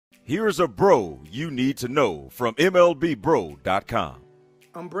Here's a bro you need to know from MLBBro.com.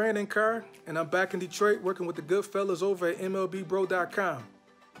 I'm Brandon Carr, and I'm back in Detroit working with the good fellas over at MLBBro.com.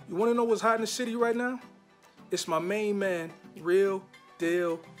 You want to know what's hot in the city right now? It's my main man, Real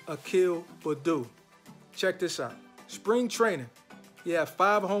Deal Akil Baddoo. Check this out. Spring training, he had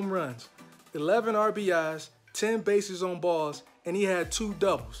 5 home runs, 11 RBIs, 10 bases on balls, and he had 2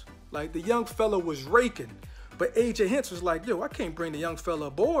 doubles. Like, the young fella was raking. But AJ Hinch was like, yo, I can't bring the young fella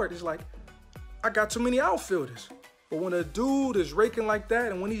aboard. It's like, I got too many outfielders. But when a dude is raking like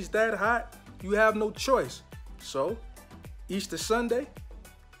that and when he's that hot, you have no choice. So, Easter Sunday,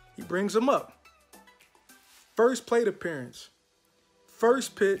 he brings him up. First plate appearance,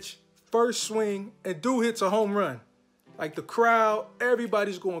 first pitch, first swing, and dude hits a home run. Like, the crowd,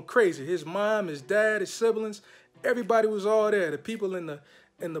 everybody's going crazy. His mom, his dad, his siblings, everybody was all there. The people in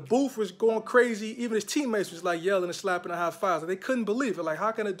the booth was going crazy. Even his teammates was like yelling and slapping the high fives. They couldn't believe it. Like,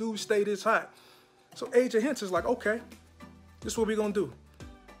 how can a dude stay this hot? So AJ Hinch is like, okay, this is what we're going to do.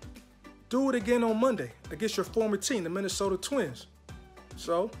 Do it again on Monday against your former team, the Minnesota Twins.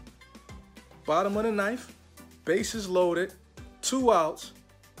 So, bottom of the ninth, bases loaded, 2 outs,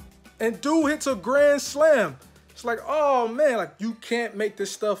 and dude hits a grand slam. It's like, oh man, like, you can't make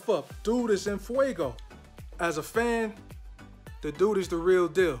this stuff up. Dude is in fuego. As a fan, the dude is the real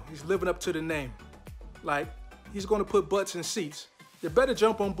deal. He's living up to the name. Like, he's going to put butts in seats. You better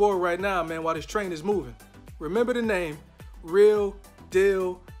jump on board right now, man, while this train is moving. Remember the name, Real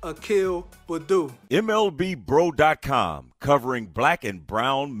Deal Akil Baddoo. MLBBro.com, covering black and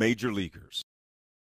brown major leaguers.